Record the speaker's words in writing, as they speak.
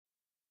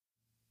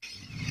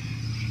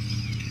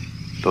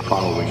The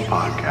following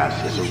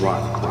podcast is a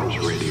Rotten Corpse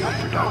Radio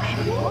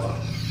production.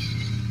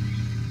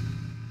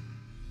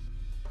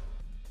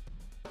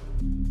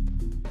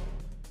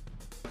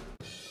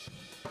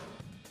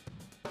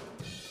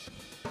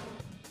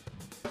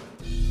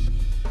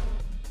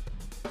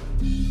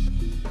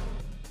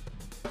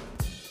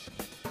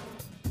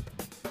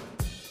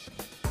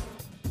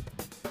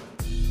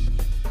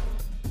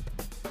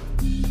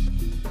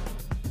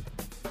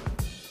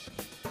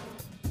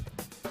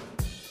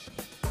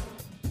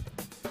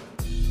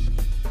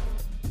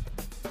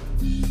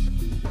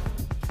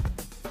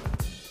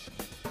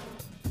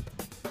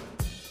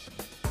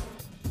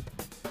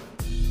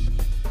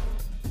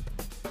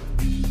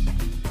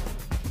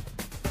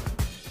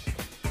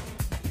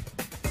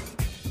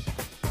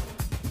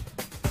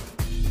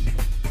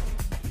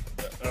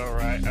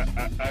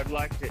 I'd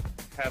like to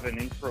have an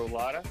intro,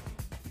 Lotta.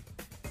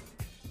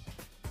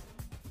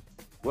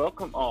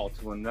 Welcome all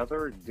to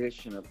another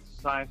edition of the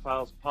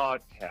Sci-Files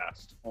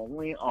podcast,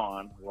 only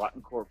on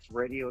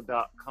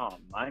RottenCorpseRadio.com.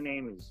 My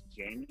name is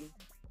Jamie,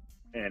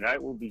 and I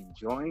will be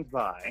joined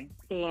by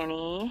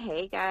Danny.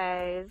 Hey,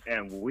 guys.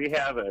 And we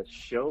have a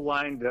show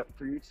lined up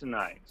for you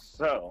tonight.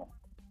 So,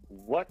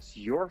 what's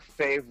your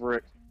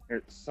favorite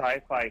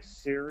sci-fi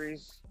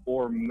series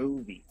or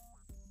movie?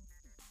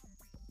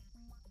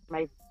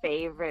 My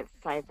favorite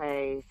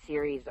sci-fi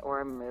series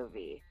or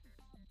movie.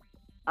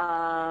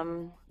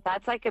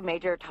 That's like a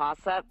major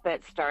toss-up,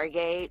 but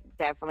Stargate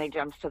definitely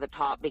jumps to the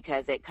top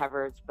because it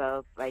covers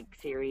both like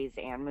series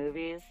and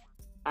movies.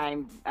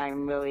 I'm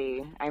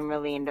really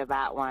into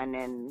that one,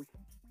 and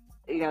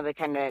you know the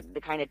kind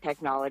of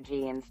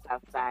technology and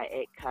stuff that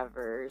it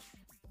covers.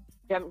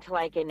 Jump to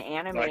like an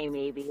anime,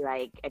 maybe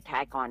like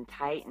Attack on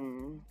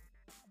Titan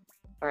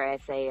or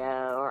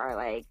SAO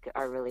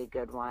are really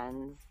good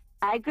ones.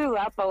 I grew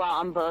up a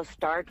lot on both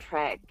Star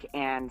Trek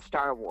and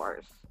Star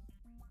Wars.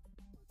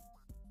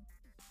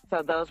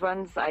 So those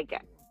ones, I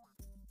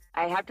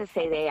have to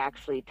say they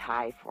actually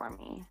tie for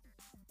me.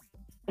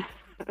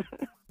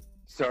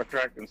 Star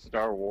Trek and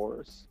Star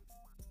Wars?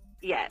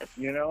 Yes.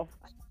 You know?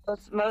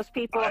 Most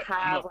people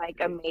have like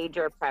a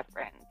major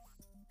preference.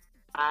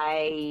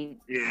 I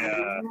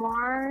lean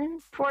more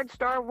towards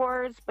Star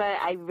Wars, but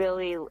I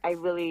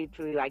really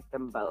truly like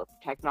them both,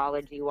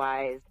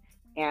 technology-wise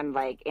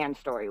and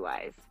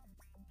story-wise.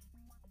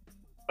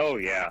 Oh,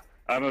 yeah.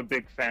 I'm a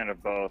big fan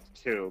of both,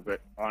 too.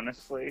 But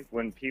honestly,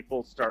 when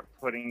people start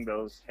putting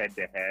those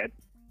head-to-head,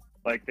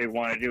 like they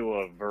want to do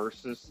a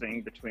versus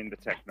thing between the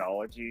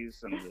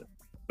technologies and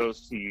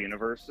those two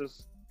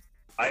universes,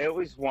 I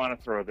always want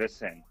to throw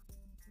this in.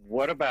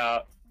 What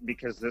about,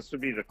 because this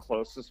would be the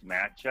closest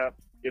matchup,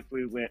 if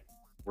we went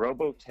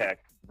Robotech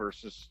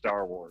versus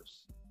Star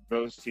Wars,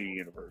 those two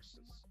universes?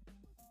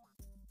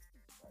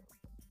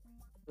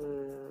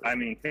 I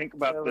mean, think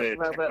about the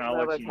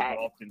technology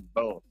involved in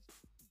both.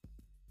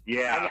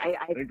 Yeah,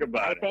 think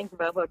about it. I think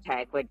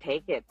Robotech would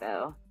take it,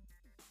 though.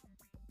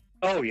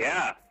 Oh,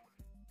 yeah.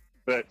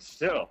 But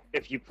still,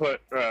 if you put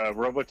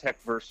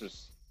Robotech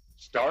versus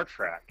Star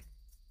Trek,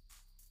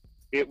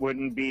 it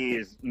wouldn't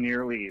be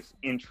nearly as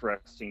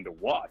interesting to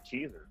watch,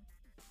 either.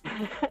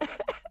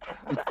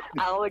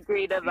 I'll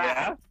agree to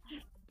that.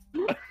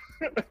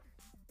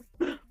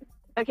 Yeah?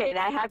 Okay,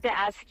 now I have to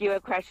ask you a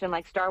question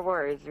like Star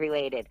Wars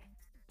related.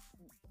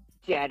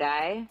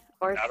 Jedi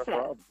or Not Sith? A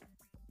problem.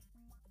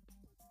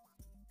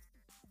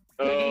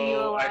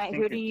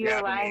 Who do you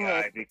align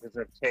with? Because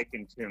I've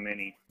taken too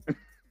many.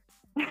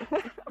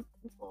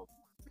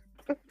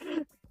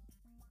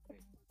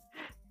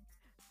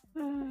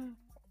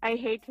 I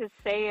hate to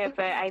say it,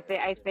 but I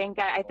think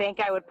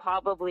I would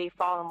probably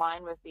fall in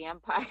line with the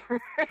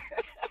Empire.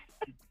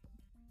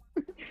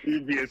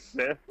 You'd be a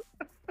Sith?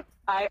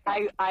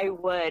 I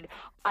would.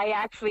 I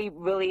actually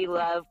really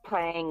love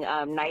playing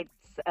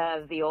Knights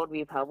of the Old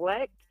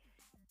Republic,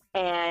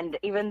 and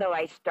even though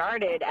I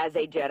started as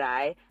a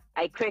Jedi,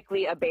 I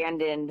quickly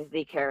abandoned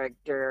the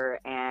character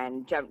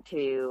and jumped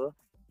to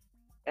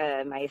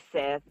my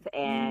Sith,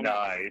 and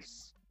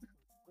nice.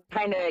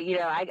 Kind of, you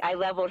know, I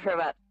leveled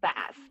her up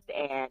fast,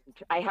 and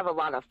I have a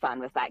lot of fun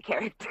with that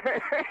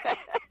character.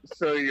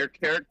 So your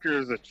character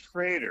is a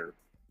traitor.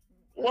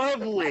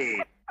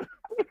 Lovely.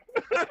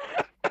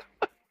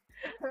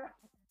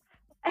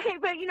 Hey,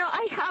 but you know,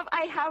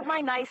 I have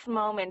my nice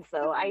moments,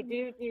 though. I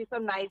do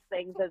some nice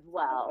things as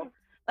well.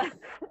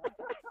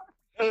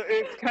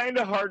 It's kind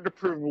of hard to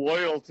prove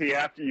loyalty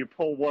after you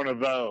pull one of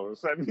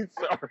those. I mean,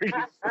 sorry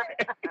to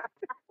say.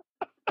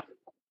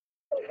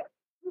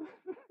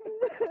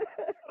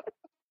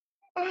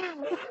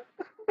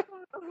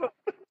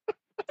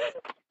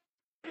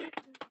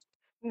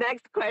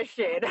 Next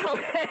question.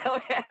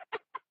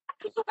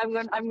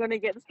 I'm gonna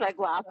get stuck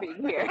laughing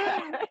here.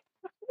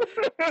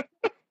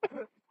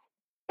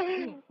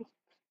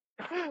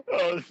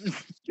 Oh, this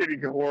is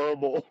getting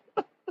horrible.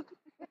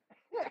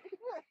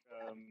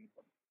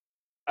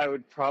 I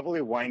would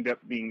probably wind up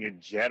being a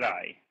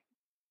Jedi,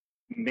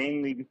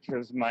 mainly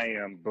because my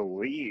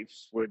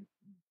beliefs would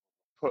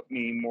put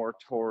me more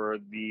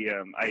toward the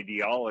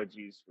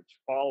ideologies which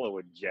follow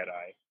a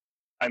Jedi.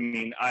 I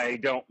mean, I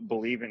don't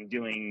believe in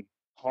doing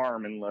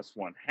harm unless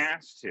one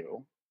has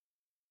to.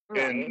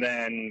 Right. And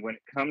then when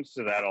it comes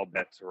to that, all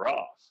bets are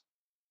off.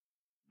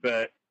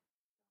 But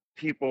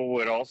people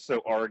would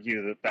also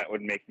argue that that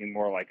would make me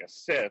more like a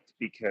Sith,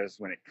 because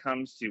when it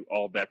comes to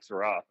all bets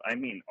are off, I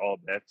mean all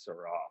bets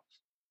are off.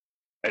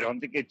 I don't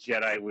think a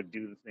Jedi would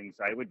do the things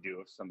I would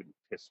do if somebody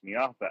pissed me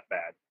off that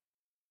bad.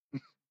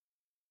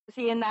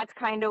 See, and that's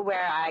kind of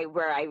where I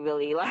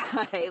really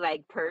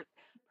like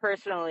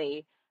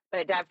personally,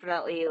 but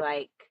definitely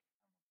like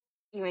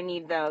even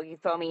you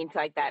throw me into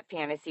like that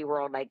fantasy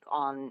world, like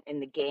in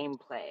the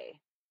gameplay,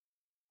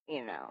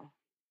 you know,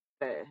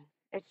 the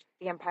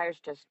Empire's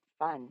just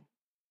fun.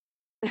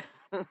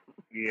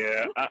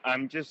 Yeah,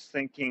 I'm just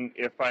thinking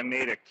if I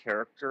made a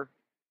character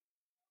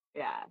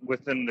Yeah.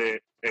 within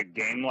a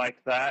game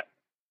like that,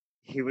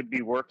 he would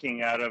be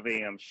working out of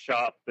a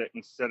shop that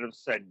instead of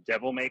said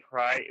Devil May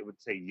Cry, it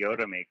would say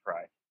Yoda May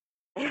Cry.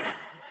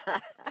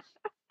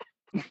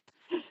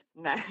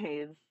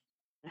 Nice.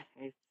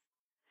 Nice.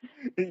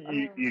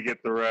 You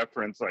get the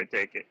reference, I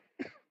take it.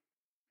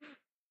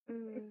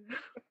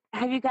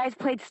 Have you guys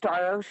played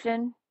Star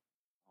Ocean?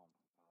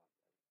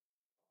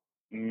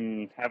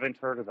 Haven't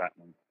heard of that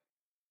one.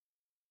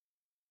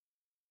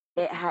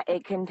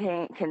 It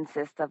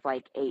consists of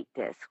like 8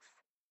 discs.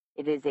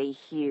 It is a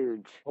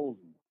huge. Holy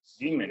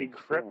Jiminy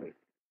Cricket.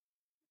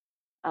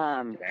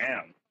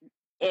 Damn.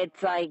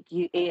 It's like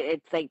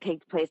it's like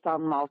takes place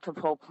on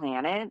multiple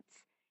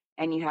planets,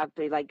 and you have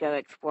to like go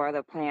explore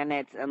the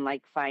planets and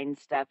like find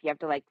stuff. You have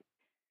to like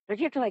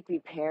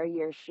repair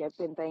your ship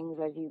and things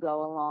as you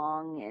go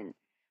along, and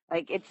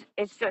like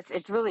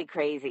it's really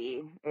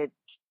crazy. It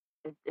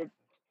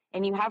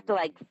and you have to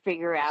like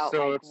figure out.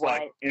 So like, it's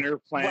like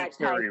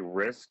interplanetary type,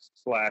 risk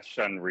 /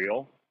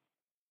 Unreal.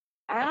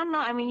 I don't know.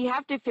 I mean, you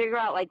have to figure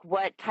out like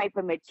what type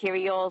of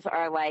materials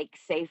are like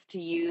safe to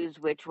use,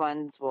 which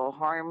ones will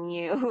harm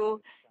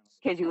you,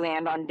 because you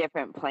land on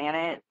different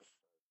planets.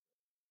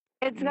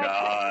 It's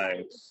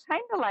nice.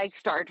 Kind of like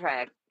Star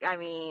Trek. I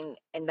mean,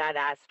 in that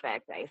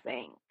aspect, I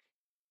think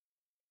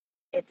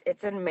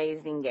it's an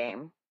amazing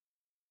game.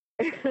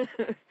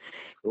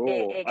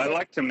 Cool. I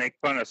like to make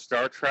fun of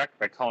Star Trek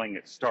by calling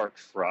it Star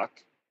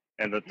Truck,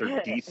 and that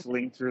they're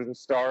dieseling through the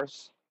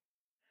stars.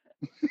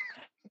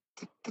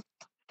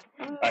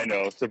 I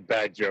know it's a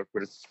bad joke,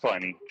 but it's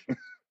funny.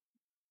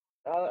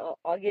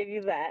 I'll give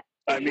you that.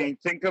 I mean,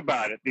 think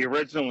about it. The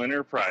original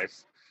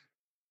Enterprise,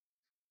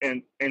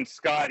 and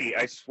Scotty,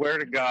 I swear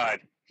to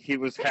God, he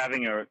was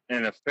having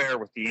an affair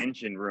with the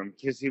engine room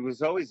because he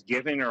was always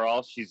giving her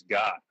all she's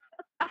got,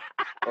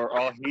 or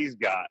all he's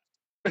got.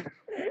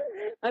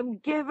 I'm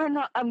giving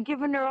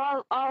her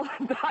all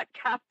I've got,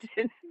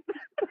 Captain.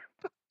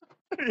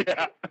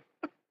 Yeah.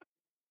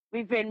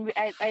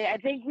 I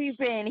think we've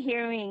been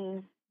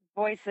hearing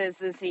voices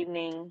this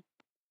evening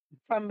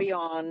from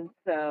beyond.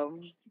 So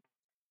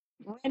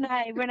when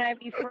I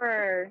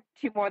refer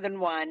to more than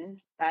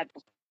one,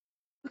 that's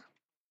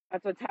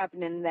what's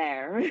happening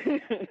there.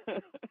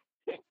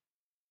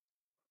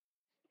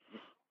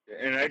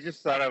 And I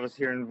just thought I was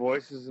hearing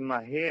voices in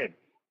my head.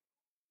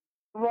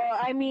 Well,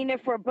 I mean,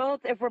 if we're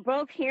both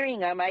hearing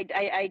them, I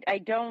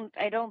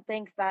don't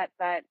think that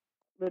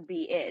would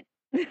be it.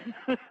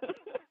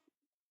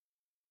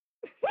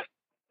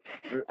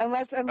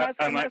 unless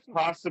I might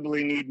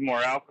possibly need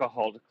more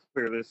alcohol to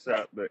clear this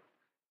up, but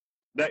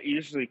that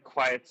usually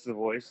quiets the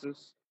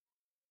voices.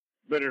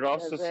 But it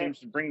also seems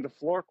to bring the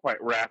floor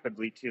quite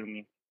rapidly to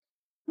me.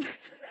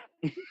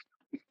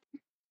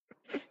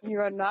 You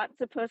are not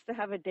supposed to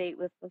have a date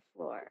with the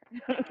floor.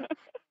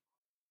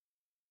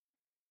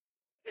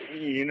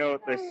 You know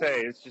what they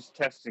say, it's just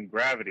testing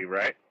gravity,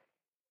 right?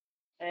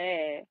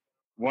 Hey.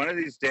 One of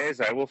these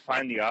days I will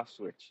find the off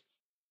switch.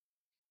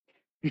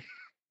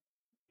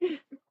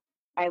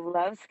 I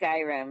love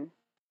Skyrim.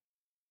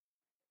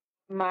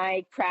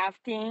 My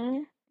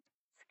crafting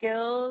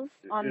skills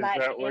on Is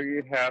that where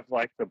you have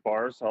like the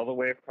bars all the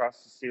way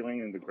across the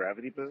ceiling and the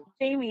gravity boost?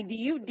 Jamie, do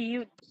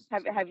you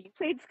have you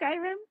played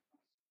Skyrim?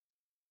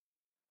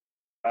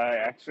 I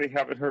actually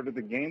haven't heard of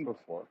the game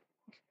before.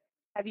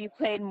 Have you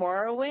played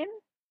Morrowind?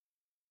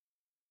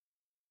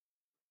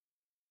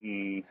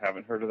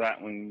 Haven't heard of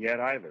that one yet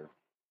either.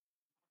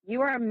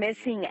 You are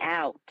missing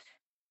out.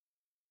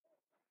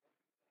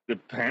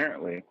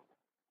 Apparently.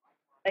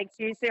 Like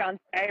seriously, on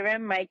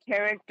Skyrim, my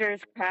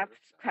character's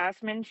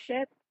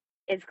craftsmanship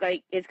is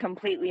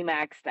completely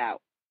maxed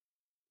out.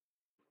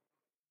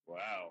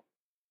 Wow.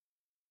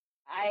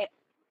 I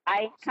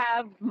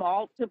have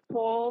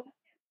multiple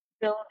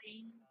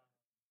buildings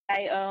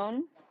I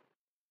own.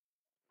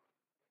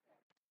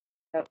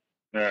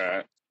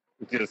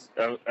 Because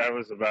I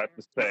was about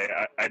to say,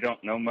 I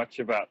don't know much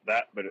about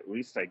that, but at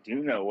least I do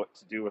know what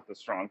to do with a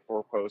strong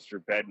four-poster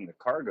bed and the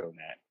cargo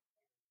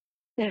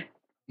net.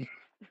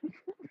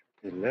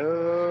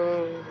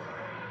 Hello.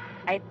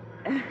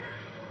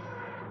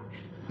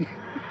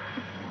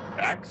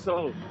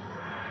 Axel.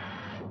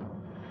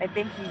 I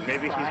think he's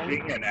maybe he's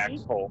being an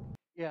axhole.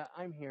 Yeah,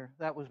 I'm here.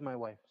 That was my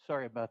wife.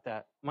 Sorry about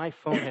that. My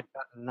phone had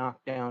gotten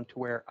knocked down to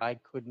where I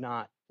could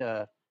not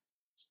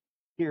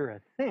hear a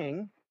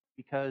thing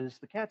because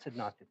the cats had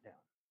knocked it down.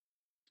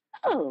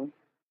 Oh,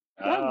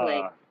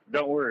 lovely.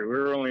 Don't worry, we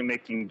were only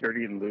making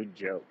dirty and lewd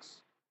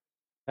jokes.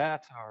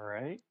 That's all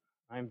right.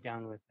 I'm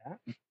down with that.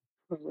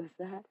 What was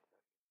that?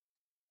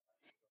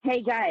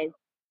 Hey guys,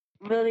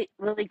 really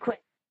quick.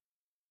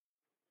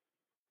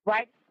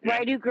 Why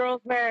do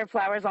girls wear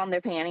flowers on their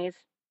panties?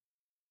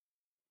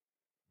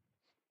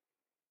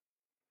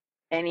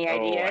 Any Oh, I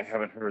ideas?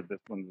 haven't heard this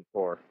one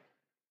before.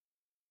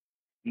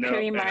 No, To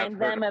and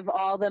remind them of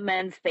all the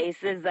men's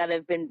faces that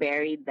have been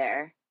buried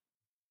there.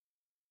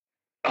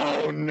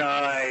 Oh,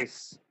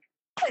 nice.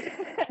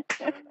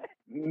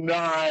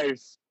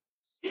 Nice.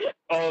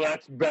 Oh,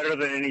 that's better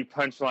than any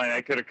punchline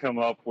I could have come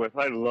up with.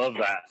 I love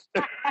that.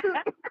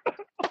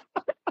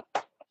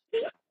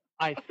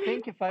 I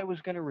think if I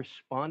was going to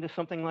respond to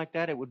something like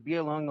that, it would be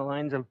along the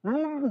lines of.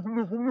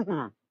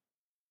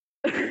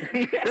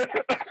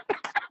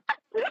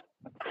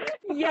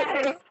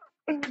 Yes.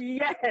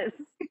 Yes.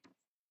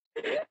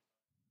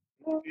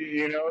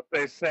 You know what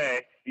they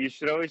say? You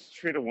should always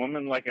treat a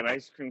woman like an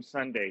ice cream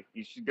sundae.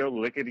 You should go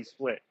lickety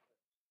split.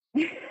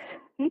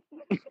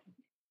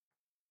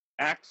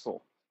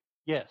 Axel,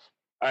 Yes.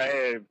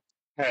 I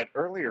had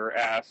earlier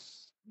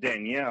asked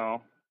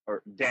Danielle,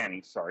 or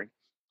Danny, sorry,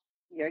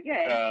 You're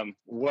good.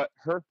 what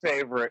her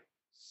favorite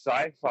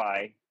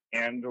sci-fi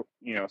and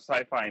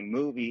sci-fi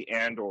movie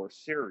and or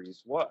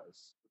series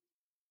was,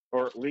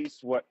 or at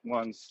least what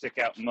ones stick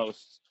out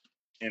most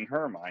in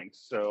her mind.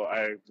 So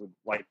I would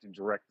like to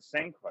direct the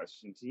same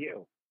question to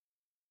you.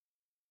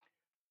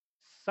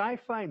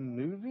 Sci-fi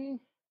movie?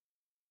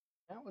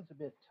 That one's a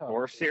bit tough.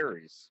 Or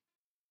series.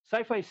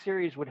 Sci-fi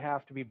series would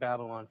have to be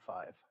Babylon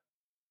 5.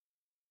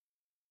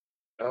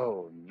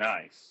 Oh,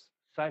 nice.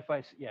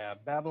 Sci-fi, yeah,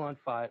 Babylon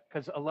 5,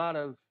 because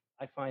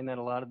I find that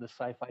a lot of the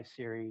sci-fi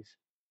series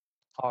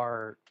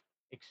are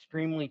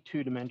extremely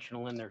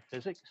two-dimensional in their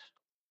physics,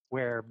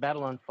 where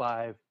Babylon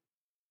 5,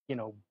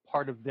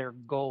 part of their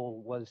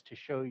goal was to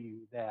show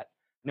you that,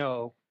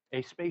 no,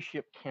 a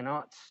spaceship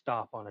cannot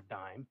stop on a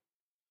dime.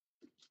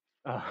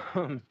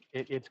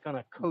 It's going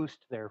to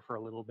coast there for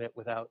a little bit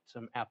without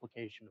some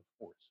application of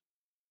force.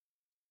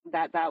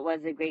 That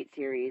was a great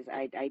series.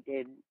 I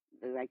did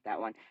like that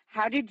one.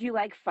 How did you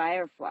like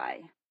Firefly?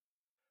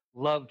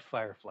 Loved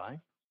Firefly.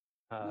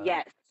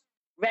 Yes.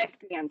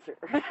 Correct answer.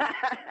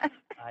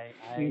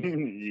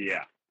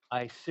 Yeah.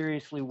 I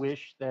seriously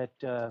wish that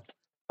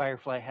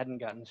Firefly hadn't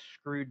gotten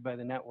screwed by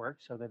the network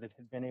so that it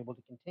had been able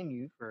to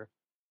continue for.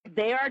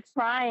 They are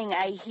trying.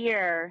 I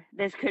hear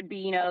this could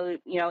be,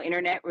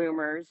 internet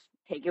rumors.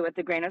 Take it with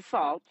a grain of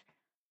salt.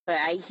 But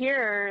I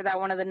hear that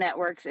one of the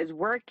networks is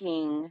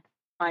working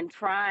on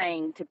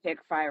trying to pick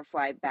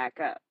Firefly back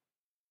up.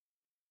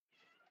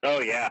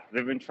 Oh yeah,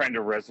 they've been trying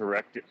to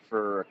resurrect it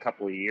for a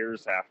couple of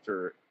years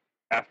after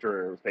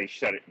they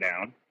shut it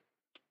down.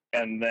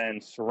 And then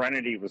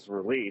Serenity was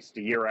released.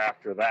 A year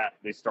after that,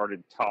 they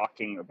started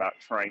talking about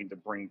trying to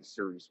bring the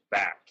series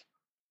back.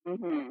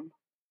 Mm-hmm.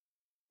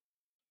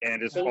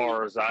 And as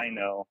far as I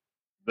know,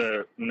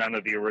 none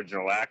of the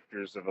original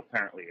actors have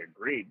apparently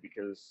agreed,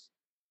 because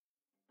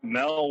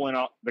Mel went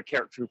on. The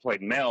character who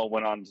played Mel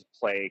went on to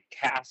play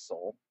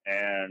Castle,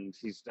 and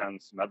he's done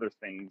some other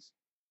things.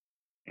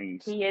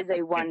 He is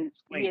a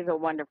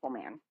wonderful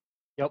man.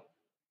 Yep,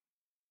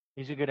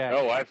 he's a good actor.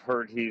 Oh, I've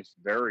heard he's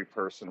very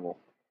personable.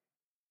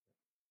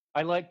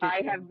 I liked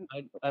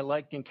it. I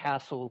liked in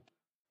Castle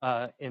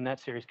in that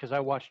series because I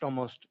watched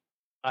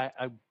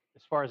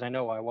as far as I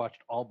know, I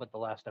watched all but the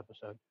last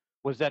episode.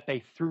 Was that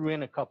they threw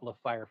in a couple of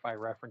Firefly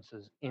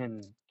references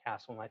in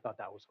Castle, and I thought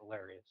that was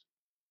hilarious.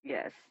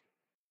 Yes.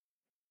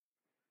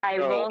 I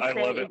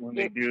love it when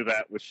they do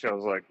that with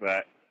shows like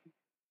that.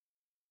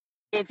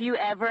 If you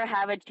ever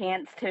have a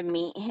chance to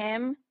meet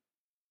him,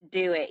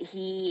 do it.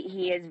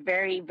 He is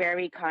very,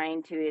 very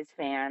kind to his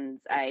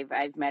fans.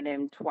 I've met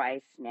him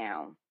twice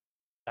now.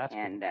 That's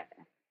and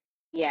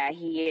yeah,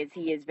 he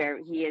is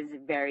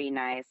very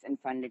nice and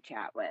fun to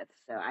chat with.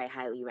 So I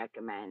highly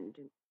recommend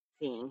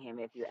seeing him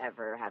if you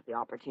ever have the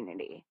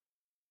opportunity.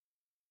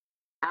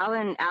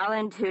 Alan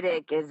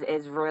Tudyk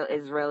is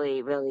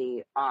really,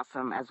 really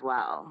awesome as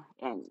well,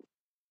 and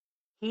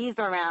he's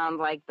around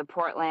like the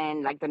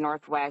Portland, like the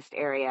Northwest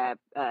area,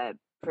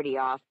 pretty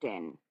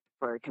often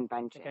for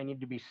convention. I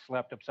need to be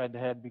slapped upside the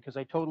head because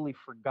I totally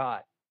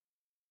forgot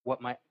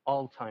what my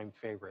all-time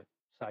favorite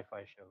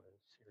sci-fi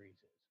series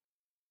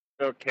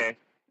is. Okay,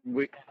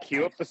 we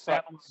cue up the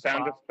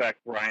sound effect,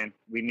 Ryan.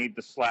 We need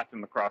to slap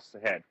him across the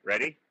head.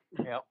 Ready?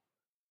 Yep.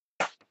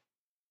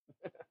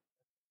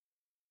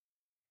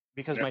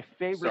 Because my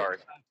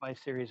favorite sci-fi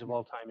series of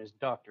all time is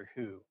Doctor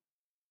Who.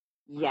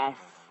 Yes.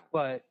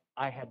 But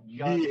I had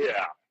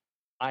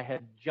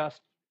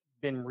just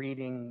been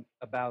reading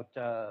about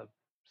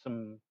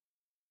some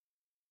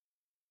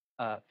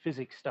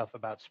physics stuff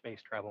about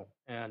space travel,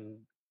 and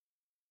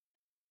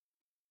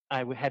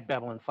I had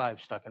Babylon 5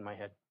 stuck in my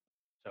head.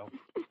 So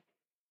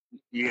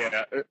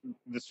yeah,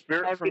 the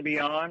Spirit from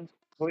Beyond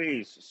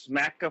please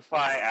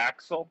smackify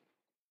Axel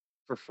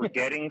for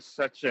forgetting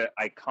such an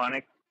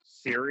iconic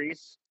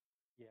series.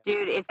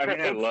 Dude, it's I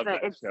mean, I love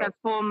that it's show. the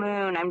full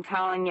moon. I'm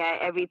telling you,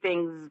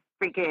 everything's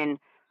freaking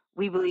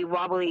weebly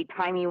wobbly,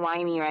 timey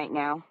wimey right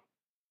now.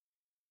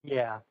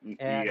 Yeah.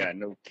 And Yeah,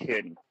 no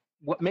kidding.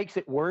 what makes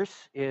it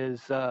worse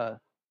is I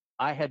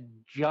had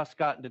just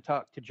gotten to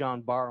talk to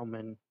John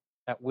Barrowman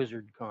at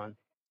WizardCon.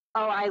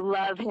 Oh, I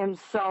love him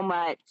so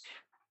much.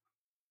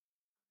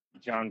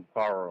 John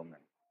Barrowman.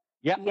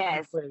 Yep.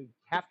 Yes. He played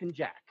Captain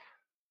Jack.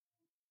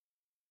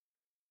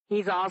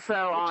 He's also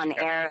on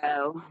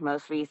Arrow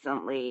most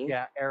recently.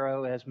 Yeah,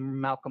 Arrow as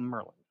Malcolm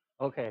Merlin.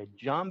 Okay,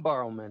 John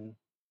Barrowman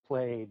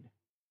played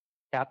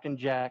Captain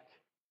Jack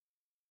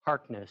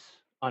Harkness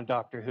on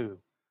Doctor Who,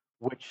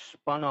 which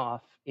spun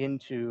off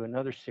into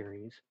another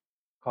series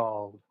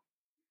called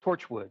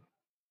Torchwood,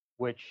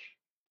 which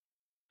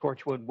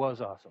Torchwood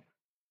was awesome.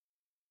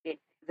 It's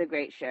a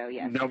great show,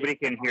 yes. Nobody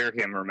can hear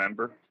him,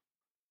 remember?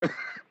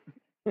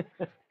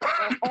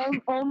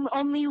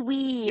 Only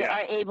we Yeah.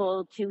 are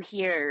able to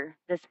hear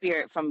the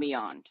spirit from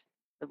beyond,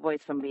 the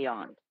voice from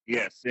beyond.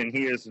 Yes, and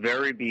he is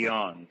very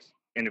beyond.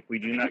 And if we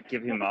do not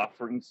give him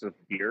offerings of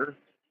beer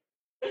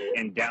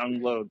and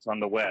downloads on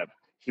the web,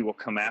 he will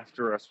come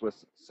after us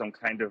with some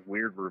kind of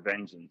weird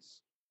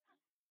revengeance.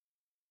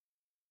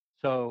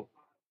 So,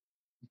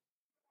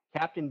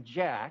 Captain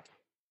Jack,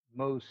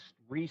 most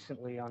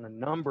recently on a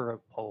number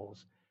of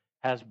polls,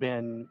 has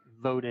been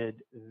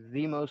voted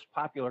the most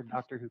popular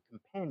Doctor Who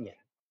companion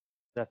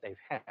that they've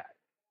had.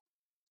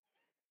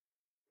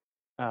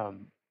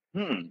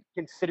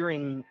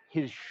 Considering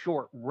his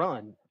short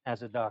run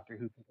as a Doctor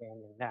Who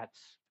companion,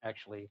 that's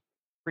actually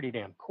pretty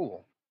damn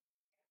cool.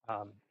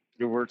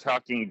 We're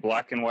talking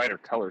black and white or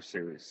color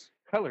series?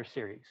 Color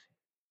series.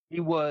 He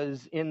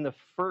was in the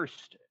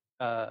first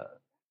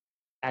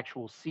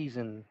actual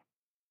season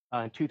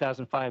in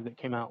 2005 that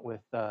came out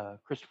with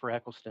Christopher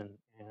Eccleston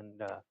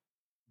and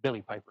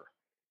Billy Piper.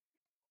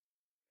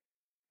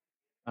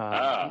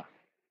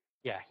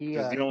 Yeah, he.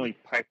 The only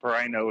Piper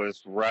I know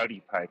is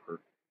Rowdy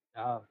Piper.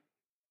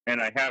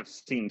 And I have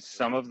seen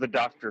some of the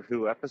Doctor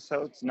Who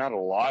episodes, not a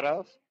lot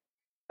of,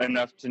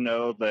 enough to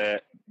know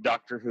that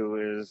Doctor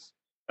Who is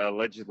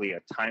allegedly a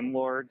Time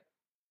Lord.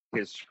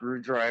 His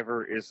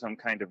screwdriver is some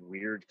kind of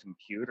weird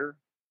computer,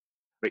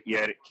 but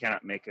yet it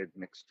cannot make a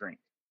mixed drink.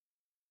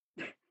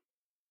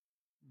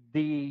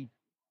 The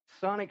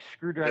sonic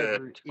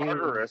screwdriver The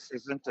Tartarus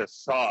isn't a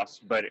sauce,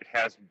 but it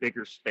has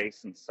bigger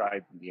space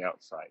inside than the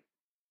outside.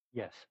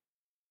 Yes.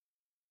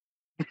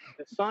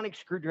 The sonic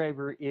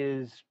screwdriver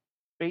is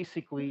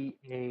basically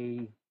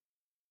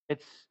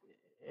it's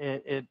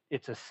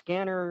a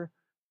scanner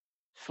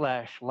 /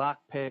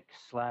 lockpick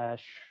 /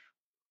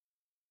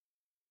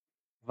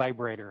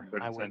 vibrator.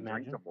 But I it's would imagine.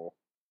 undrinkable.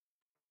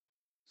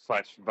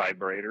 /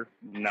 vibrator.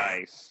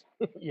 Nice.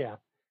 Yeah.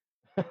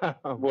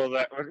 Well,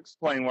 that would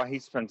explain why he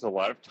spends a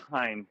lot of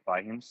time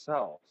by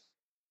himself.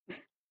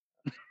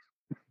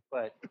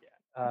 But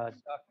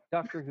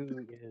Doctor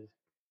Who is.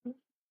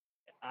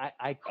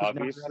 I could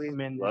Obviously not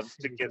recommend this loves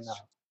to series get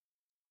enough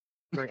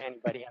for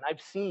anybody, and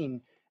I've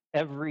seen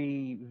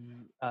every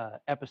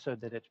episode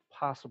that it's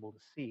possible to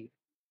see.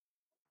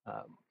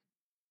 A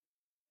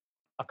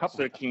couple.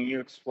 So, can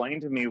you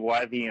explain to me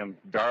why the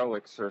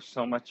Daleks are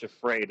so much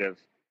afraid of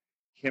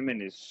him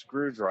and his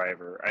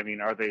screwdriver? I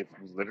mean, are they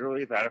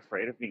literally that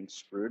afraid of being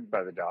screwed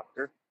by the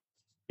Doctor?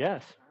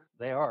 Yes,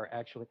 they are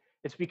actually.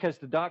 It's because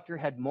the Doctor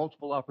had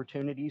multiple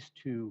opportunities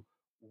to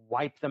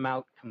wipe them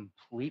out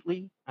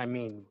completely. I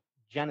mean,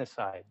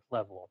 genocide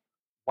level,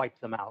 wipe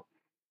them out.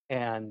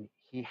 And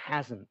he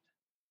hasn't,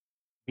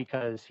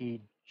 because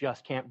he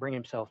just can't bring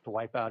himself to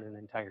wipe out an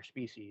entire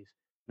species,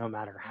 no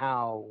matter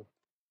how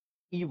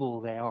evil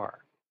they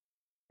are.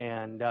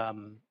 And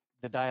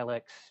the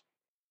Daleks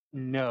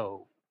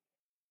know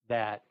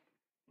that.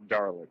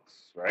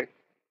 Daleks, right?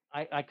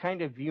 I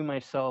kind of view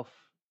myself,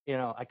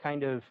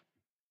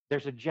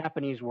 there's a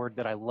Japanese word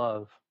that I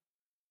love.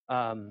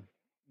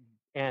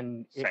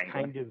 And it Same.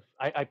 kind of,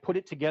 I put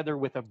it together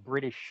with a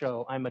British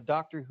show. I'm a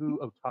Doctor Who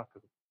otaku.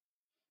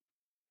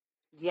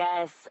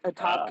 Yes,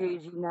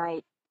 otakus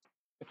unite.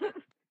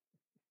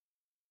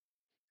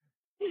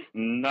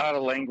 Not a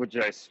language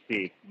I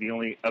speak. The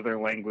only other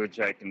language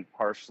I can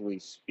partially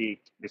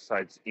speak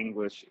besides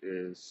English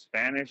is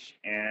Spanish,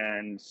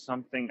 and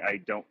something I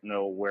don't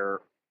know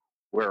where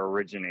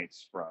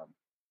originates from.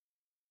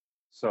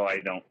 So I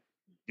don't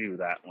do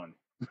that one.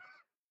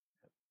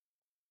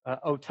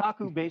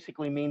 Otaku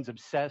basically means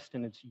obsessed,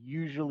 and it's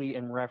usually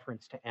in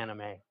reference to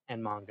anime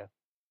and manga.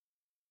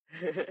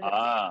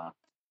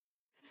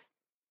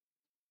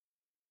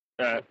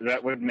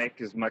 That would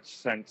make as much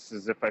sense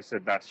as if I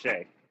said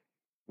dache,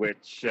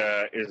 which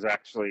is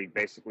actually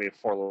basically a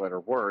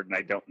 4-letter word, and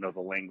I don't know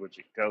the language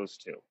it goes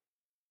to.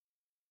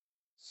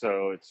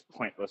 So it's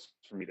pointless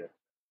for me to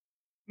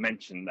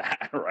mention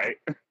that, right?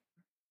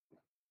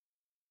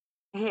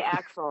 Hey,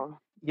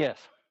 Axel. Yes.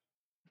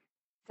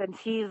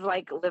 Since he's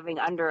like living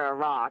under a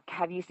rock,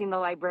 have you seen The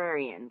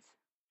Librarians?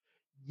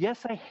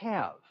 Yes, I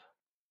have.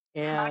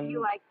 And how do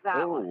you like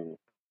that one?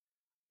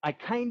 I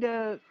kind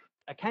of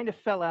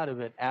fell out of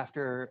it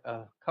after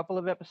a couple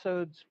of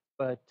episodes,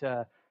 but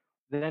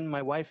then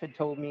my wife had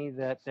told me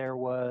that there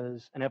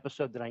was an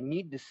episode that I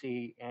need to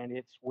see, and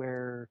it's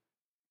where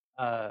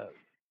uh,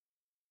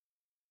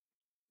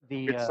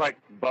 the It's like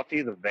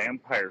Buffy the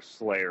Vampire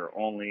Slayer,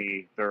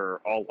 only they're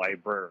all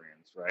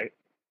librarians, right?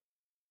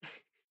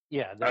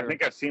 yeah, I there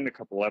think I've seen a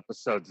couple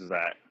episodes of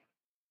that.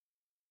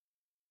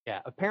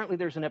 yeah. Apparently,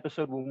 there's an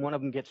episode where one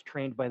of them gets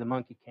trained by the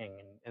Monkey King,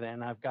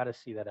 and I've got to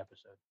see that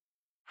episode.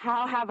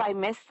 How have I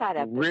missed that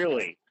episode?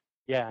 Really?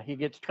 Yeah, he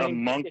gets A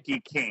trained.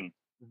 Monkey King.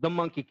 The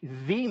Monkey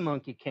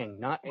King,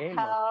 not a monkey.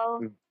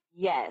 Hell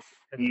yes.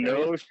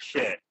 No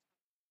shit.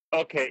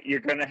 Okay,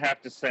 you're gonna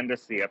have to send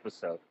us the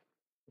episode.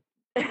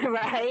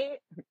 Right?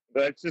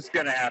 That's just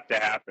gonna have to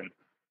happen.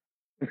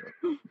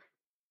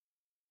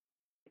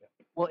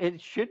 Well, it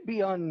should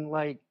be on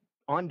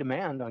on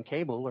demand on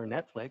cable or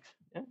Netflix.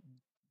 Yeah.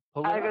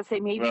 Pull it I was up. gonna say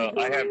maybe Well,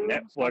 I have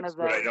Hulu, one Netflix, of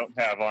but I those. don't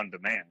have on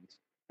demand.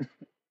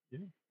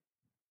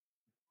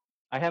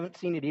 I haven't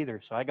seen it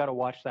either, so I got to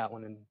watch that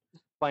one and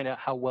find out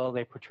how well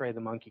they portray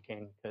the Monkey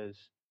King, because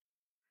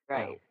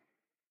Right.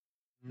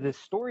 the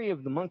story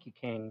of the Monkey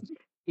King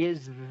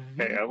is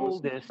Hey, the I was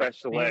oldest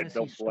special ed. fantasy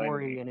Don't blame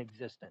story me. in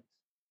existence.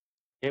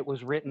 It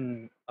was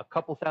written a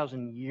couple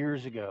thousand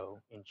years ago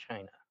in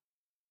China.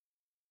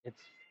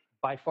 It's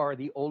by far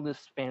the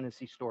oldest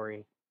fantasy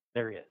story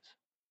there is.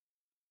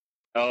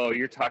 Oh,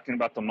 you're talking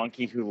about the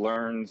monkey who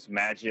learns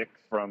magic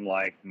from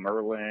like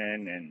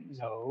Merlin and.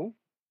 No.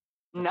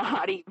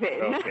 Not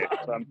even. Okay,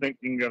 so I'm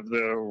thinking of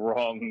the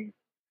wrong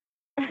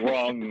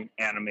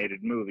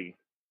animated movie.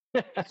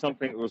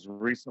 Something that was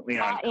recently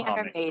on Not comic.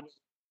 animated.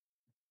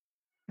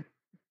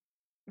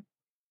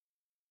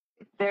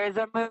 There's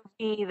a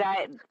movie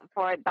that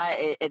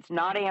it's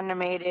not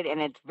animated and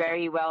it's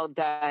very well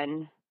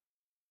done.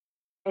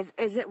 Is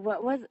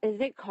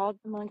it called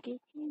The Monkey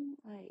King?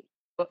 Like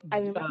But, I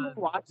remember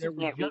watching there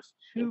were it just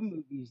recently. 2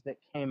 movies that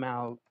came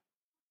out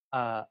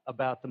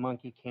about the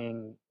Monkey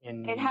King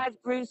in It has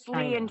Bruce Lee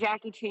China. and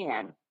Jackie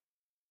Chan.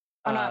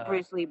 Oh, not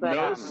Bruce Lee, but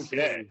no Bruce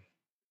shit.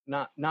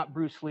 Lee. Not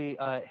Bruce Lee.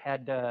 It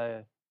had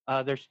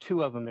there's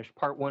 2 of them. There's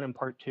part 1 and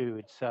part 2.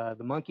 It's the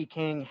Monkey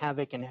King,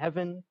 Havoc in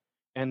Heaven,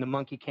 and the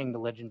Monkey King, The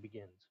Legend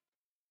Begins.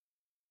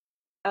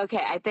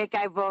 okay. I think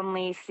I've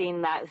only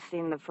seen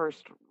the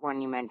first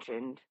one you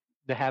mentioned.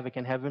 The Havoc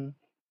in Heaven.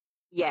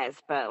 Yes,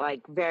 but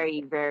like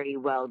very, very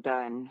well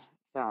done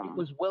film. It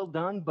was well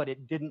done, but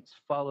it didn't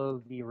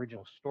follow the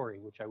original story,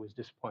 which I was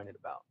disappointed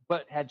about.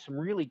 But had some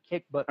really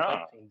kick butt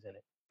fight scenes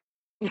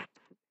in it.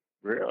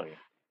 Really?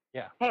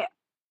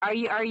 Are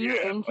you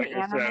Yeah, into like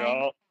I said,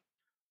 anime?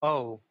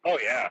 Oh, oh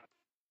yeah.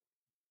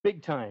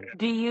 big time.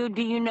 Do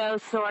you know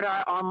Sword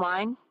Art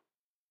Online?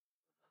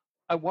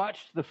 I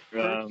watched the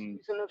first Um,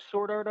 season of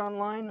Sword Art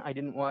Online. I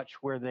didn't watch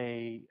where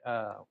they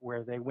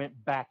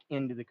went back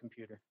into the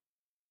computer.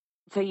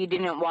 So you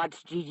didn't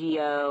watch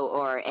GGO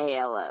or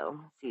ALO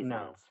seasons?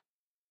 No.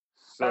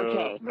 So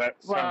Okay,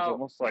 that sounds well-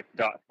 almost like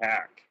Dot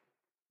Hack,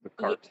 the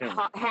cartoon.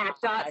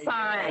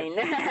 Hack.sign.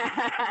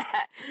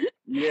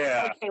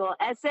 Yeah. Okay, well,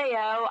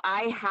 SAO,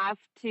 I have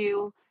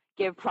to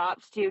give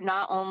props to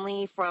not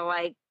only for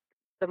like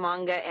the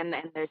manga and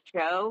the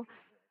show,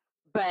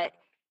 but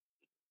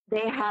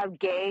they have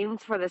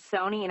games for the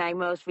Sony. And I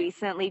most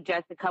recently,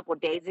 just a couple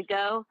days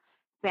ago,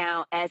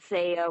 found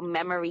SAO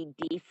Memory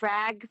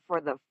Defrag for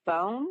the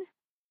phone.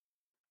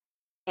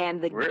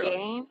 And the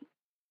Really?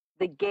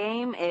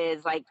 game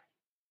is like,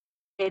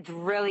 it's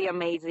really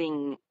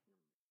amazing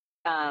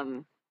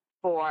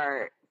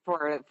for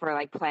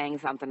like playing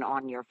something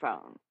on your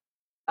phone.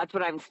 That's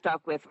what I'm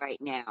stuck with right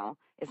now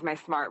is my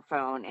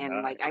smartphone,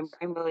 and like Nice.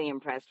 I'm really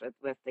impressed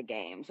with the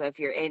game. So if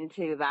you're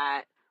into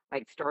that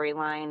like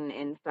storyline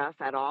and stuff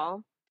at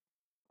all,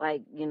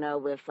 like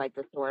with like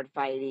the sword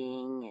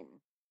fighting and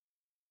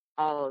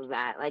all of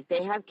that, like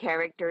they have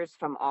characters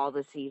from all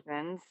the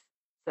seasons.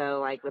 So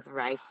like with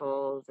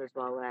rifles as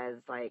well as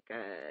like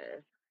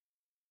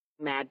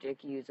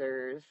magic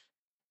users.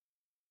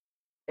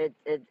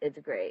 It's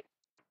great.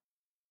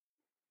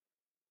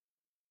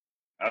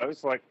 I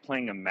always like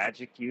playing a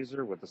magic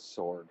user with a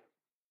sword,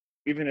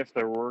 even if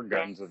there were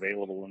guns Yes.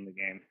 available in the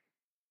game.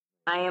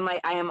 I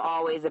am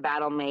always a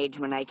battle mage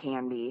when I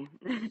can be.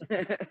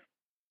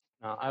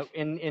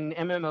 In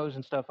MMOs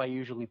and stuff, I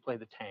usually play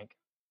the tank.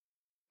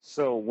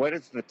 So, what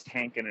is the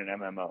tank in an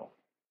MMO?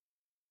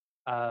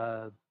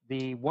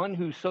 The one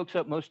who soaks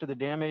up most of the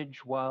damage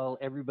while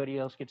everybody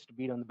else gets to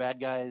beat on the bad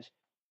guys.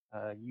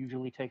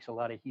 Usually takes a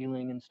lot of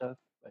healing and stuff.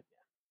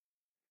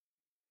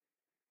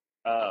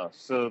 But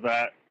So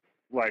that,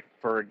 like,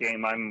 for a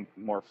game I'm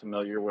more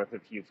familiar with,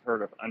 if you've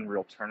heard of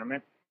Unreal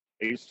Tournament,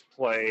 I used to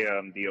play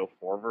the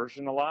 04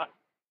 version a lot.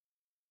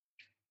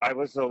 I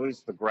was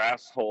always the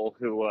grass hole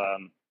who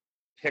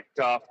picked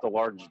off the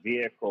large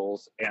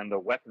vehicles and the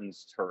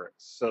weapons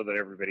turrets so that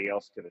everybody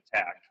else could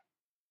attack.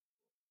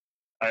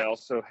 I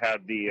also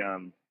had the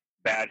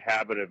bad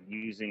habit of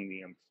using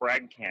the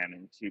frag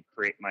cannon to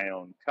create my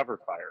own cover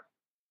fire.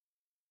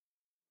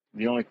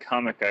 The only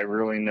comic I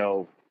really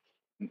know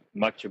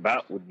much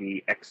about would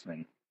be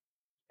X-Men.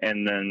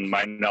 and then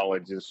my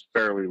knowledge is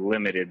fairly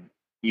limited.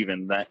 Even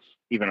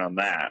on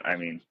that, I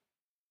mean,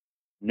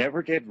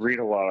 never did read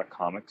a lot of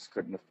comics.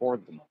 Couldn't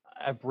afford them.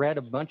 I've read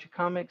a bunch of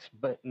comics,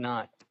 but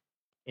not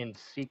in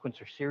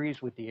sequence or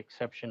series, with the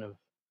exception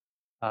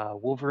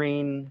of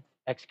Wolverine,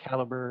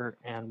 Excalibur,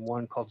 and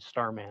one called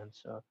Starman.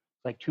 So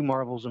it's like 2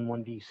 Marvels and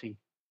 1 DC.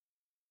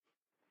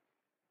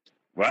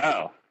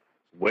 Wow,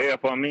 way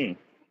up on me.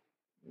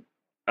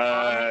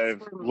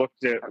 I've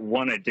looked at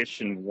one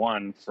edition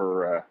one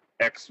for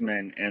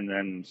X-Men, and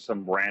then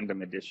some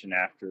random edition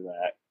after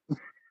that.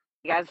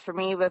 As for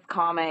me with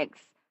comics,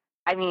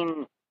 I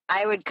mean,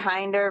 I would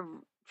kind of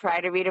try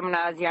to read them when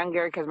I was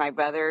younger because my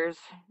brothers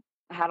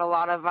had a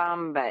lot of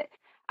them, but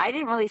I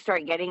didn't really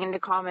start getting into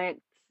comics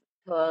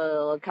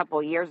till a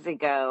couple years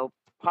ago,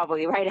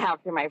 probably right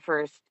after my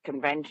first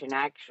convention,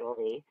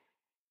 actually.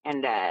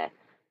 And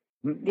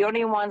the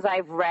only ones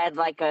I've read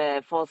like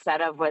a full set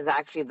of was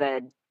actually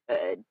the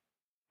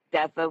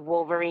Death of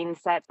Wolverine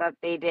set that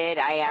they did.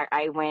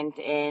 I went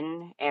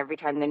in every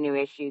time the new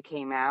issue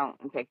came out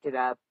and picked it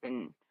up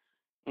and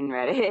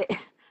read it.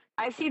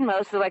 I've seen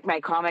most of like my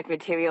comic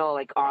material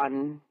like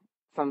on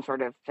some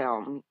sort of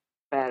film,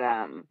 but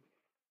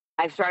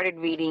I've started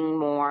reading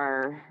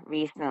more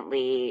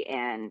recently,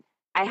 and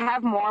I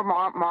have more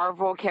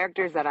Marvel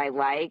characters that I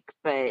like,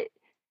 but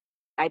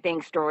I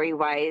think story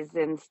wise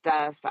and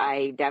stuff,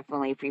 I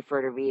definitely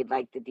prefer to read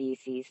like the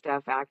DC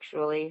stuff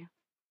actually,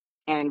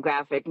 and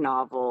graphic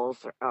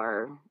novels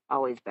are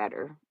always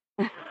better.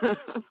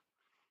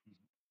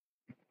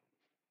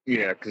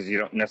 Yeah, because you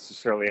don't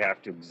necessarily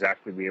have to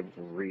exactly be able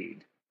to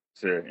read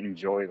to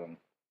enjoy them.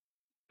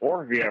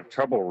 Or if you have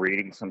trouble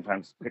reading,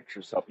 sometimes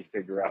pictures help you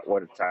figure out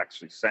what it's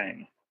actually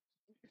saying.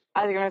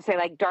 I was gonna say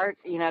like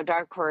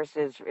Dark Horse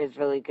is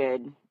really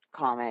good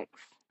comics.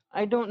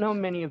 I don't know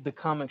many of the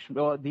comics.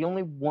 Well, the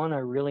only one I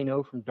really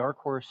know from Dark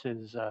Horse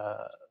is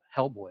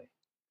Hellboy.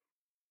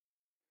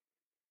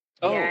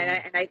 Oh,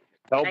 Yeah, and I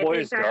Hellboy think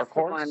is that's Dark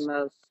the one Horse?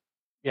 most.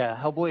 Yeah,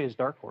 Hellboy is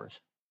Dark Horse.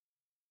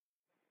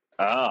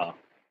 Ah,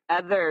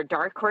 Other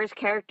Dark Horse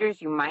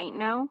characters you might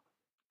know,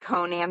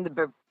 Conan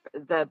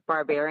the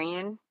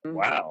Barbarian.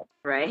 wow.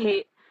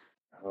 Right?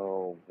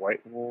 Oh,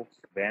 White Wolf,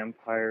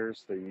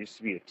 vampires. There used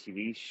to be a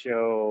TV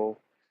show.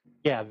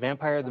 Yeah,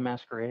 Vampire the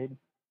Masquerade.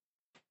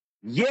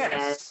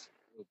 Yes!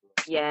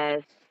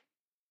 Yes.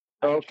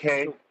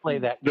 Okay. Play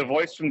that. The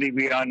voice from the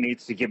Beyond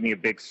needs to give me a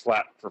big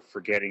slap for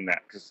forgetting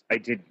that, because I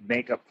did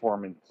makeup for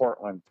him in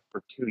Portland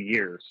for 2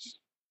 years.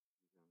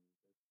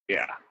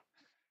 Yeah.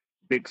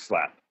 Big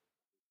slap.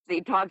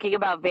 See, talking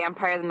about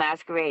Vampire the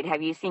Masquerade,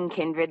 have you seen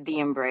Kindred the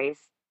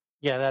Embrace?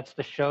 Yeah, that's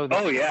the show.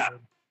 That Oh, yeah.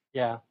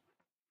 Yeah.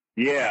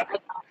 Yeah.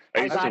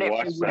 I used got to it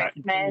watch for that.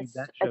 Christmas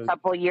a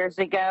couple years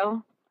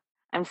ago.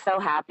 I'm so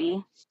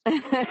happy.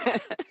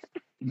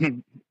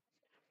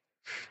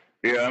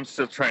 Yeah, I'm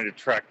still trying to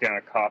track down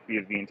a copy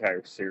of the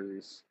entire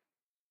series.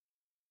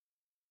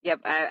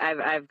 Yep,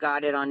 I've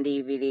got it on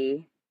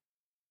DVD.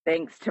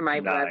 Thanks to my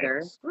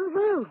brother. Nice.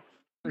 Woohoo!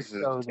 This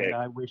is So a take. that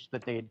I wish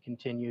that they had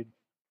continued.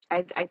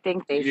 I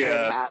think they should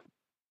Yeah. have.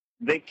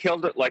 They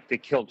killed it like they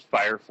killed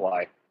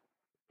Firefly.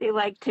 They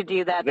like to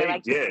do that. They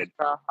like did. to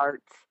draw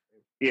hearts.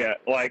 Yeah,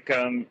 like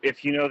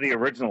if you know the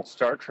original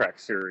Star Trek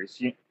series,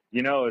 you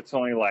know it's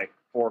only like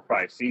 4 or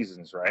 5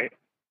 seasons, right?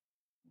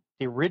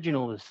 The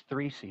original is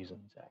 3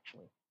 seasons,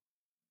 actually.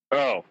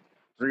 Oh,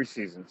 3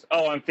 seasons.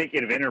 Oh, I'm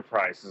thinking of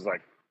Enterprise is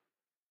like,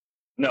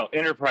 no,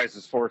 Enterprise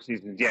is 4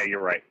 seasons. Yeah,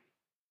 you're right.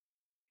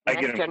 I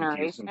get them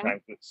confused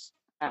sometimes.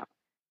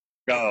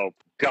 Oh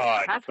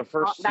God, the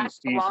first 2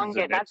 seasons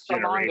of Next the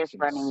longest Generation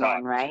running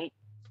sucked. one, right?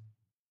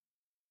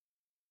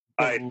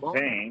 I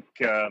think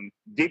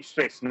Deep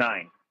Space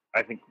Nine,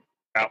 I think,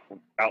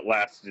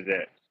 outlasted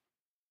it.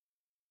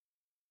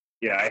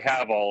 Yeah, I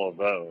have all of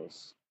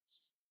those.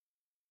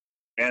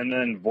 And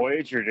then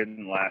Voyager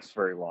didn't last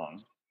very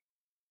long.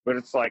 But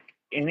it's like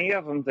any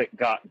of them that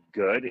got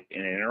good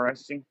and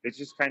interesting, they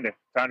just kind of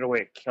found a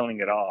way of killing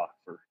it off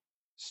or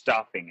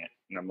stopping it.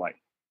 And I'm like,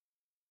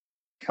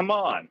 come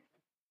on.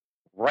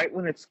 Right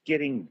when it's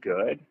getting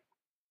good,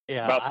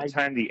 Yeah, about the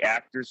time the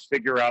actors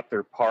figure out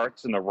their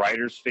parts and the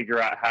writers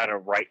figure out how to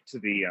write to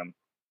the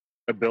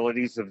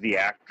abilities of the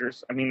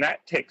actors. I mean,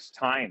 that takes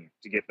time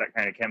to get that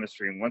kind of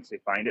chemistry. And once they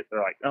find it,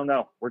 they're like, oh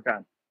no, we're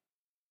done.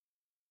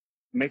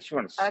 It makes you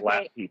want to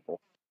slap people.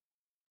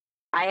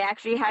 I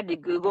actually had to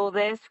Google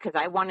this because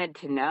I wanted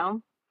to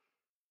know.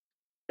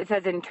 It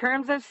says in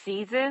terms of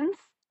seasons,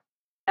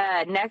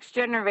 Next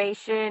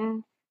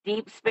Generation,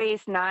 Deep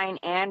Space Nine,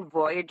 and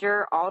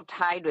Voyager all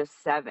tied with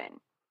 7.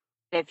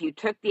 If you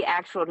took the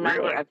actual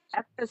number of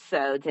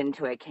episodes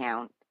into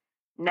account,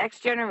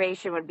 Next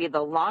Generation would be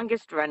the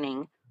longest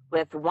running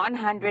with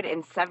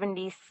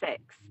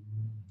 176.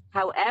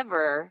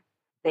 However,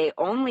 they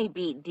only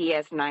beat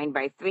DS9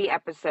 by 3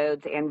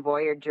 episodes and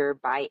Voyager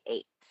by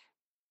 8.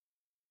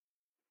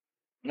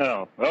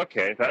 Oh,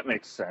 okay, that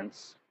makes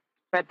sense.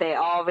 But they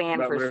all ran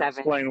that for would 7.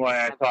 Explain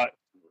why I thought.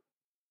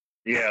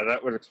 Yeah,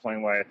 that would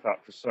explain why I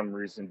thought for some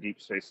reason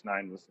Deep Space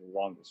Nine was the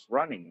longest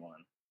running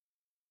one.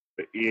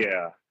 But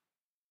yeah.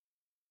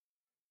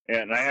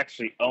 And I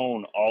actually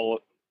own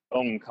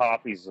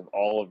copies of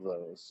all of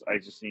those. I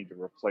just need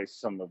to replace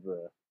some of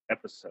the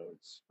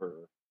episodes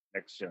for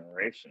Next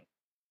Generation.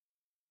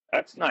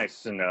 That's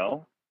nice to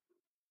know.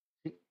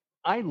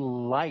 I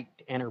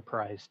liked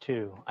Enterprise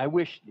too. I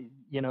wish,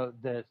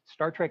 the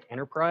Star Trek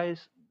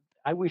Enterprise,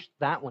 I wish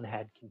that one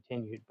had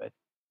continued, but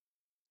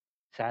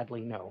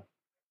sadly, no.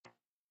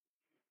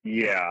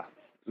 Yeah,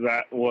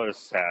 that was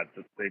sad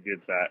that they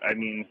did that. I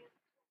mean,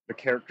 the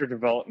character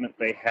development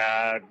they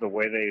had, the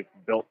way they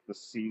built the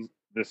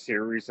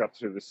series up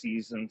through the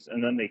seasons,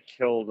 and then they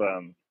killed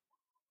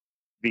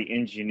the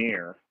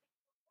engineer,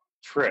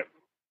 Trip.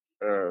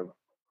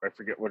 I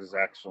forget what his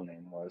actual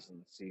name was in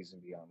the season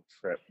beyond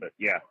Trip, but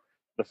yeah,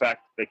 the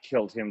fact that they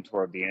killed him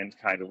toward the end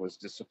kind of was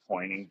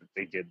disappointing that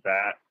they did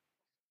that.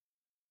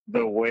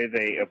 The way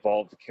they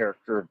evolved the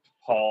character of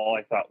Paul,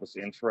 I thought was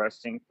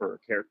interesting for a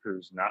character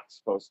who's not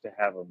supposed to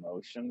have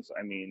emotions.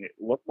 I mean, it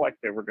looked like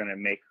they were going to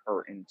make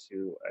her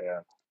into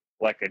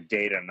a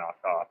Data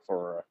knockoff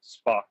or a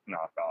Spock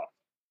knockoff,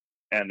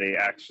 and they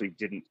actually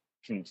didn't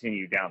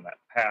continue down that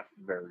path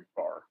very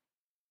far.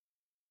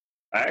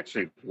 I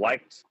actually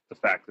liked the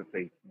fact that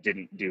they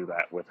didn't do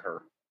that with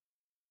her.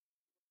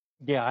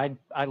 Yeah,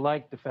 I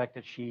liked the fact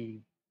that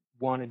she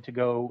wanted to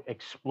go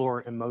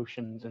explore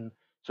emotions, and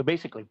so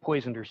basically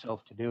poisoned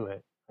herself to do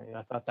it.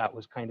 I thought that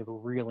was kind of a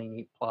really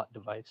neat plot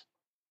device.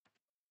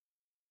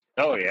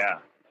 Oh yeah.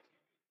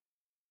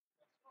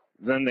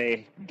 Then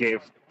they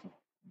gave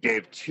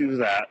to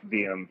that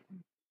the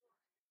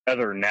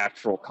other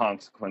natural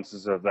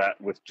consequences of that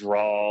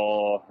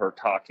withdrawal, her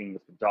talking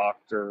with the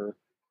doctor,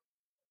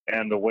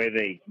 and the way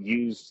they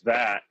used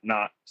that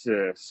not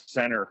to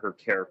center her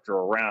character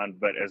around,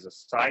 but as a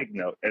side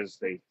note, as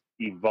they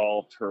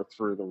evolved her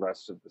through the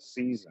rest of the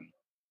season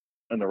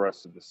and the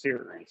rest of the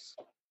series.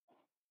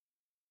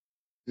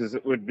 Because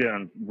it would have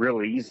been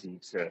real easy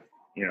to,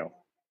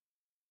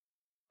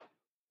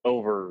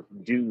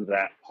 overdo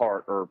that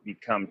part or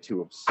become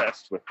too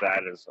obsessed with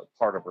that as a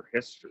part of her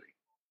history.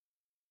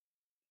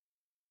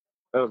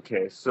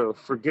 Okay, so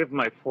forgive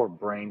my poor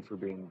brain for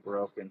being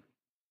broken.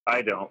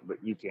 I don't,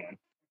 but you can.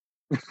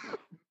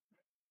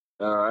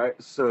 All right,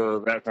 so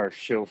that's our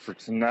show for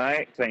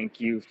tonight. Thank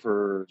you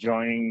for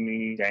joining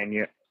me,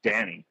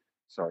 Danny,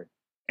 sorry,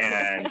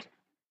 and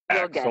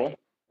Axel.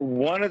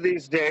 One of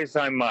these days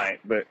I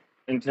might, but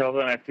until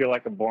then I feel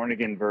like a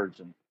born-again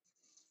virgin.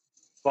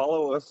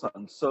 Follow us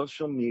on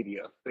social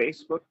media,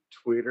 Facebook,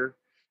 Twitter,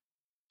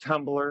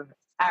 Tumblr.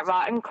 At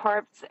Rotten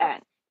Corpse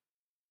N.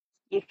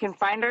 You can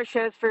find our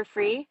shows for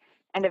free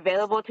and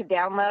available to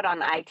download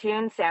on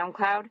iTunes,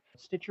 SoundCloud,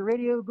 Stitcher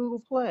Radio, Google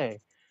Play,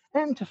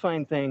 and to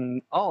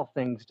find all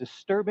things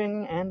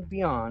disturbing and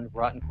beyond,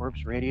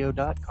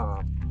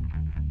 RottenCorpseRadio.com.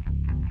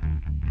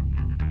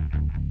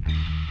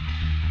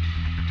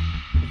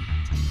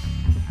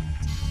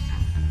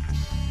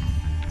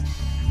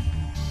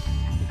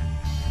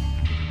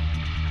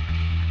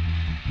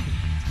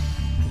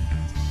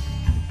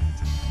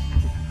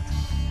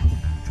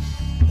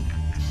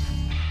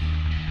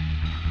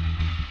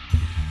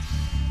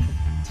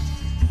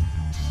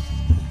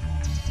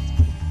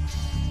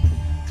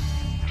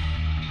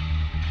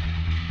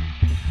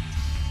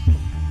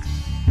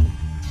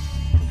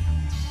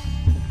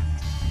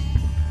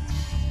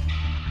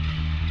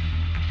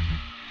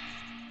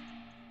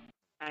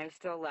 I'm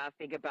still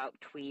laughing about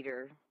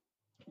Tweeter.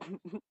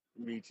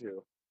 Me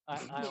too. I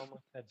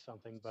almost said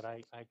something, but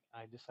I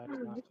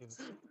decided not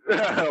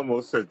to. I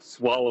almost said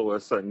swallow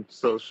us on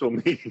social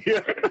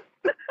media.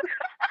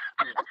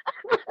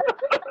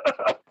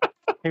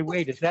 Hey,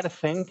 wait, is that a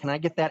thing? Can I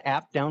get that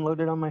app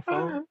downloaded on my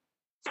phone?